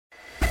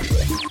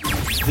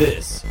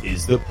This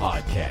is the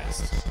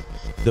podcast.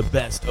 The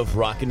best of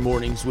Rockin'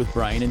 Mornings with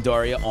Brian and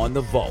Daria on the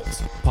Vault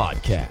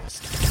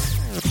podcast.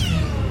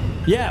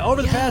 Yeah,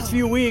 over the past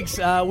few weeks,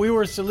 we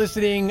were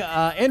soliciting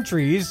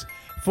entries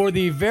for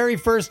the very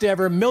first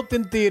ever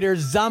Milton Theatre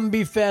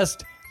Zombie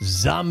Fest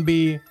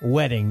Zombie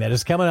Wedding that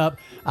is coming up.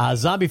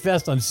 Zombie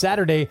Fest on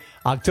Saturday,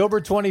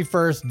 October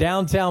 21st,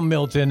 downtown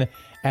Milton.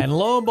 And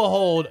lo and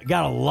behold,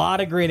 got a lot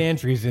of great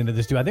entries into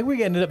this too. I think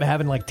we ended up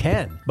having like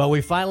 10. But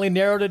we finally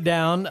narrowed it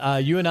down.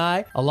 You and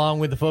I, along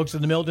with the folks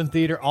at the Milton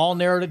Theatre, all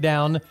narrowed it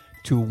down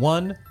to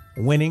one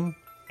winning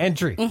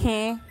entry.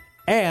 Mm-hmm.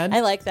 And I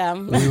like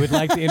them. We would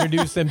like to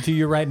introduce them to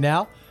you right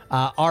now.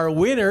 Our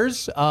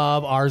winners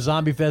of our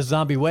Zombie Fest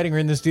Zombie Wedding are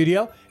in the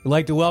studio. We'd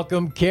like to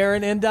welcome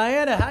Karen and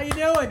Diana. How you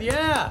doing?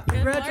 Yeah.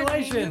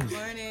 Congratulations. Good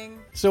morning.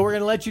 So we're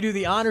going to let you do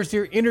the honors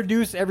here.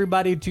 Introduce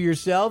everybody to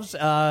yourselves.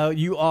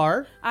 You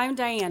are? I'm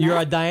Diana.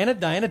 You're Diana.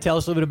 Diana, tell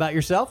us a little bit about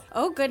yourself.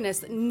 Oh,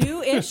 goodness.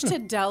 New-ish to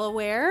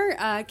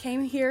Delaware.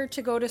 Came here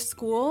to go to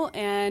school,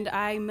 and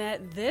I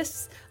met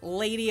this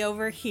lady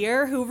over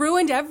here who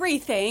ruined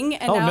everything,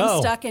 and now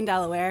I'm stuck in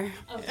Delaware.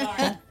 I'm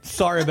sorry.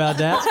 Sorry about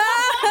that.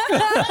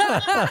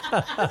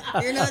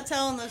 You're not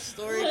telling the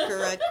story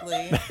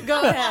correctly.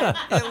 Go ahead.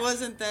 It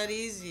wasn't that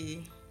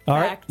easy. All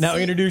right. Facts. Now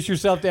introduce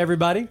yourself to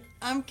everybody.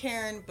 I'm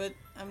Karen, but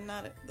I'm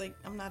not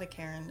a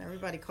Karen.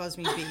 Everybody calls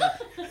me B.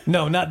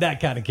 No, not that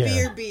kind of Karen.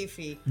 B or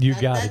Beefy. You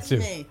got it, that's too.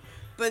 me.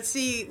 But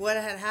see, what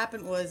had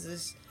happened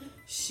was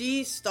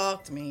she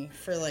stalked me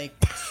for like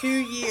 2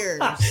 years.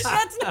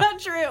 That's not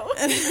true.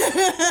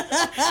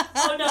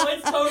 Oh, no,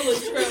 it's totally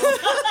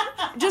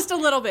true. Just a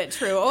little bit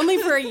true. Only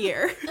for a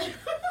year.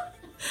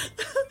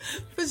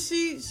 But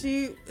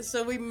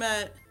so we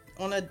met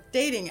on a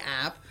dating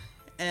app,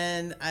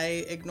 and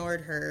I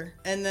ignored her.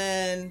 And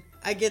then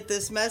I get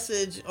this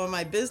message on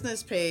my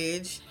business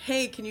page,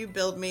 hey, can you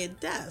build me a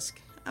desk?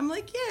 I'm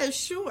like, yeah,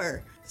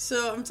 sure.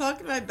 So I'm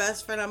talking to my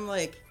best friend. I'm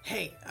like,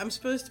 hey, I'm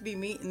supposed to be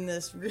meeting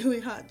this really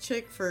hot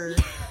chick for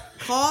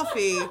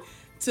coffee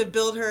to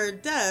build her a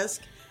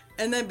desk.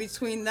 And then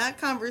between that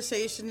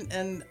conversation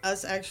and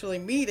us actually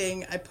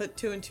meeting, I put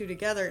 2 and 2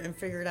 together and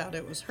figured out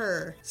it was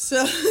her.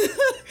 So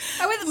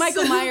I went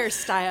Michael Myers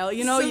style.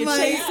 You know, you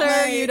chase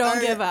her, you don't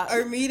give up.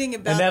 Our meeting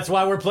about... And that's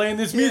why we're playing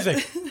this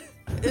music.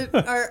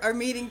 Our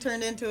meeting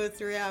turned into a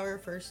 3-hour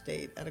first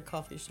date at a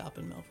coffee shop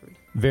in Milford.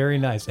 Very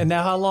nice. And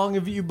now how long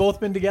have you both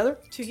been together?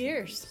 2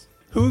 years.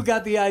 Who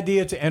got the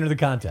idea to enter the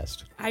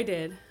contest? I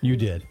did. You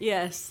did.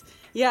 Yes.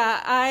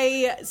 Yeah,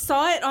 I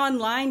saw it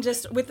online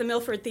just with the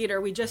Milton Theatre.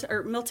 We just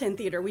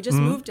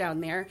moved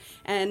down there,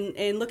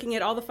 and looking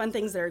at all the fun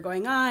things that are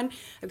going on.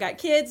 I've got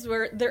kids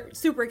they're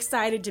super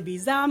excited to be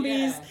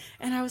zombies,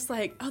 and I was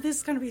like, oh, this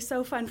is going to be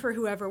so fun for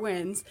whoever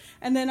wins.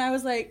 And then I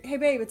was like, hey,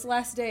 babe, it's the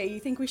last day. You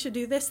think we should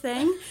do this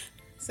thing?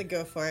 So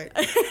go for it.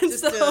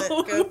 Just do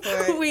it. Go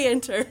for it. We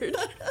entered.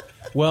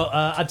 Well,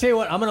 I'll tell you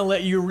what, I'm going to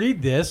let you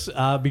read this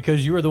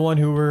because you were the one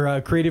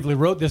who creatively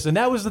wrote this. And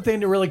that was the thing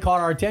that really caught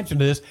our attention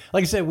to this.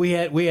 Like I said, we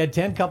had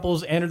 10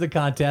 couples enter the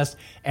contest.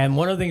 And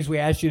one of the things we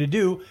asked you to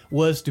do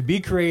was to be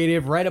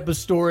creative, write up a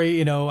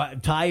story,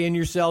 tie in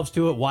yourselves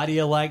to it. Why do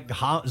you like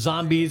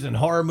zombies and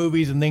horror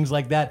movies and things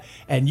like that?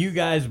 And you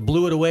guys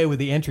blew it away with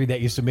the entry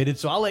that you submitted.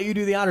 So I'll let you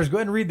do the honors. Go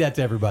ahead and read that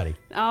to everybody.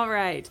 All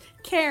right.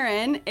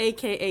 Karen,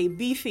 a.k.a.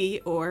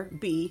 Beefy, or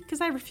B,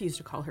 because I refuse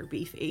to call her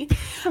Beefy,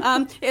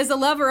 is a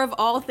lover of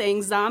all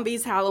things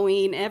zombies,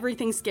 Halloween,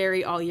 everything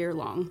scary all year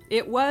long.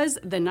 It was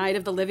the night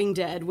of the living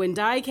dead when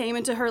Di came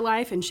into her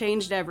life and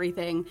changed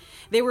everything.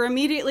 They were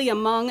immediately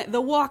among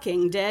the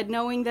walking dead,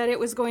 knowing that it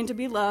was going to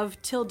be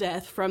love till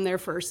death from their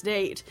first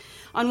date.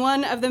 On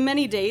one of the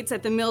many dates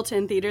at the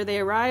Milton Theatre, they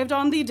arrived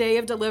on the day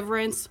of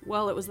deliverance.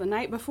 Well, it was the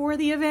night before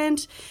the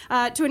event,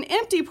 to an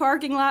empty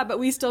parking lot, but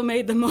we still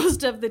made the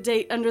most of the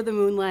date under the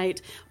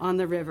moonlight on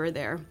the river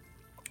there.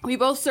 We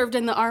both served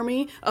in the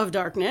Army of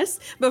Darkness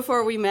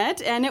before we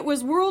met, and it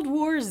was World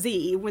War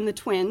Z when the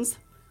twins,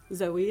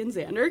 Zoe and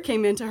Xander,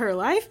 came into her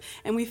life,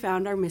 and we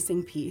found our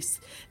missing piece.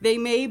 They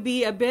may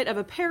be a bit of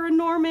a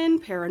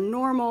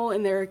paranormal,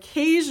 and they're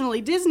occasionally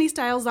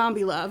Disney-style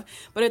zombie love,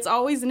 but it's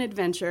always an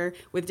adventure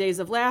with days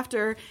of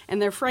laughter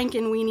and their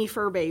franken-weenie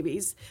fur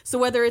babies. So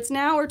whether it's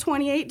now or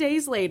 28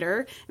 days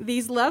later,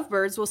 these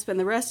lovebirds will spend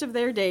the rest of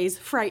their days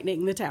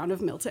frightening the town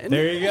of Milton.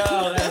 There you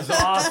go. That's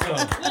awesome.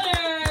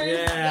 Winners!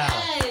 Yeah.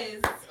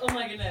 Yes! Oh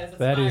my goodness.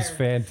 That is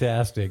inspiring.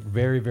 fantastic.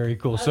 Very, very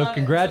cool. So love it.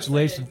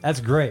 congratulations. So That's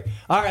great.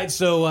 All right.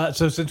 So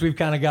since we've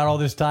kind of got all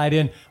this tied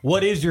in,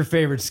 what is your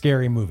favorite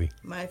scary movie?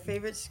 My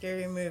favorite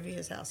scary movie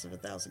is House of a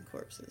Thousand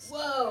Corpses.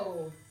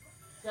 Whoa.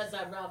 That's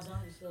that Rob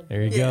Zombie film.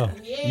 There you go.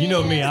 Yeah. You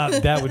know me.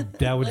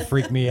 That would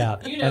freak me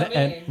out. You know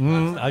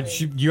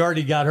me. You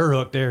already got her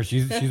hooked there.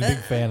 She's a big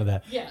fan of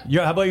that.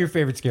 Yeah. How about your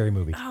favorite scary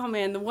movie? Oh,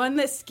 man, the one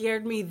that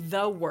scared me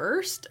the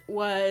worst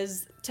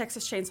was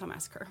Texas Chainsaw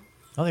Massacre.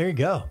 Oh, there you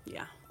go.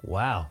 Yeah.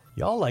 Wow.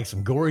 Y'all like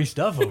some gory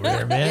stuff over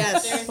there, man.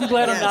 Yes. I'm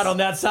glad I'm not on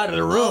that side of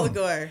the room. All the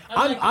gore.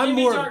 I'm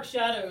more Dark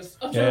Shadows.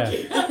 I'm Yeah.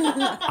 joking.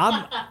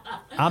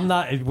 I'm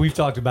not. We've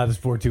talked about this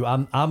before too.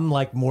 I'm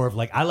like more of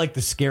like I like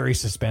the scary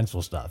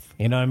suspenseful stuff.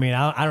 You know what I mean?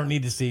 I don't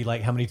need to see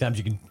like how many times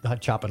you can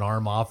chop an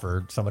arm off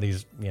or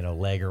somebody's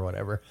leg or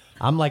whatever.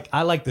 I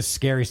like the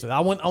scary stuff. I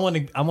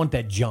want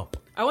that jump.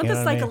 I want You the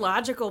know what I mean?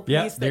 psychological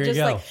Yeah, piece there that you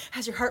just go. like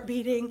has your heart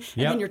beating and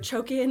Yep. then you're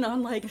choking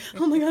on like,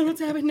 oh my God, what's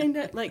happening?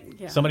 Like,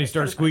 yeah. Somebody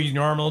starts squeezing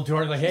your arm a little too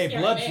hard, like, hey,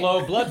 blood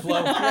flow.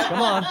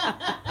 Come on.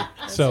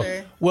 So,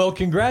 right. well,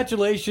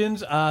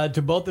 congratulations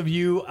to both of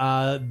you.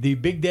 The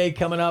big day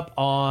coming up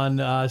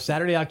on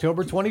Saturday,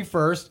 October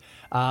 21st.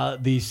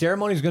 The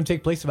ceremony is going to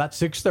take place about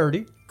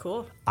 6:30.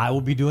 Cool. I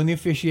will be doing the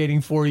officiating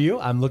for you.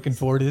 I'm looking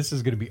forward to this. This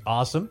is going to be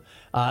awesome.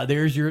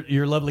 There's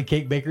your lovely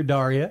cake baker,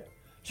 Daria.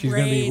 She's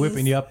going to be Brains.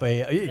 whipping you up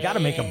you got to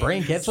make a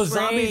brain cake. That's what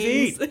zombies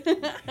eat.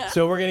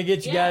 So we're going to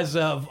get you guys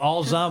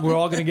all zombie. We're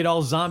all going to get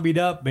all zombied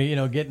up,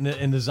 get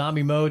in the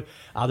zombie mode.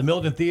 The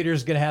Milton Theatre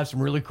is going to have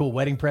some really cool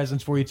wedding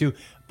presents for you, too.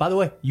 By the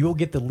way, you will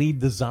get to lead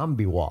the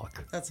zombie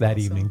walk That's that awesome.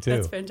 evening, too.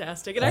 That's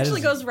fantastic. It That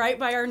actually is- goes right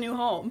by our new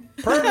home.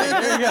 Perfect.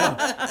 There you go.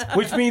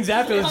 Which means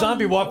after the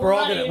zombie walk, we're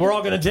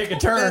all gonna take a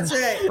turn. That's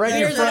right. Right in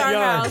your Beers at front our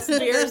yard. house.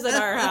 Beers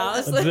at our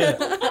house. That's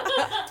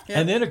it.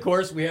 And then, of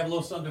course, we have a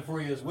little something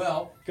for you as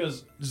well,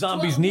 because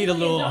zombies $12 need a million.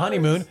 little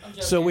honeymoon. I'm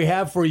joking. So we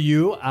have for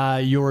you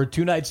your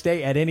 2-night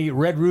stay at any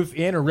Red Roof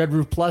Inn or Red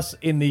Roof Plus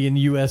in the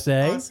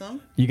USA.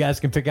 Awesome. You guys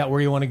can pick out where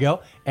you want to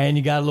go. And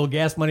you got a little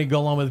gas money to go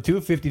along with it, too.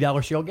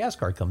 $50 Shell gas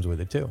card comes with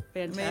it, too.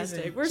 Fantastic.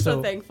 Amazing. We're So-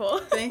 so thankful.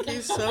 Thank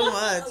you so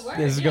much.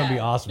 This is gonna be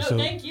awesome. No, So-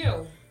 thank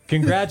you.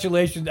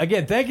 Congratulations.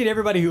 Again, thank you to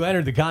everybody who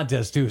entered the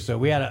contest, too. So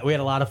we had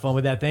a lot of fun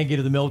with that. Thank you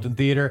to the Milton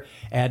Theatre.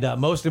 And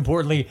most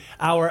importantly,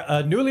 our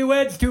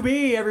newlyweds to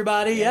be,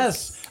 everybody.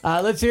 Yes.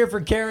 Let's hear it for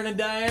Karen and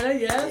Diana.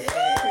 Yes.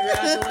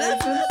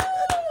 Congratulations.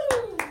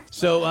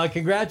 So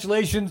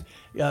congratulations,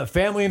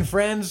 family and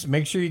friends.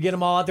 Make sure you get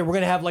them all out there. We're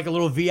going to have like a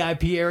little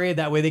VIP area.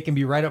 That way they can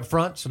be right up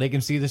front so they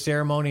can see the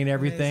ceremony and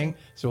everything. Amazing.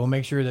 So we'll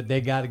make sure that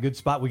they got a good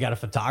spot. We got a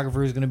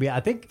photographer who's going to be,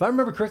 I think, if I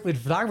remember correctly, the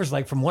photographer's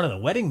like from one of the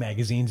wedding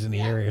magazines in the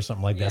area or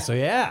something like that. So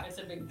yeah, It's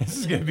a big- this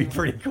is going to be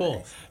pretty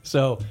cool.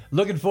 So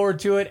looking forward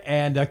to it,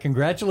 and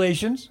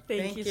congratulations.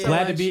 Thank you you. so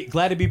Glad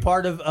much. to be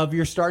part of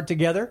your start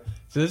together.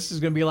 So this is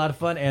going to be a lot of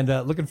fun, and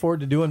looking forward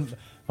to doing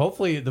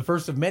hopefully the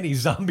first of many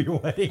zombie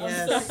weddings.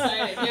 Yes. So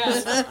excited.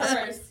 Yes,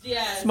 first.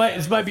 Yes.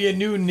 This might be a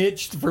new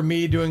niche for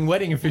me doing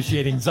wedding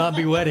officiating,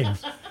 zombie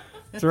weddings.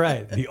 That's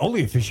right. The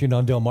only officiant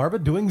on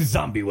Delmarva doing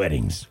zombie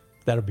weddings.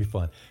 That'll be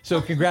fun.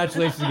 So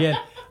congratulations again.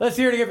 Let's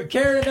hear it again for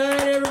Karen and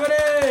Diane,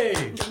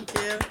 everybody. Thank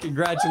you.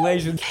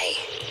 Congratulations. Hey.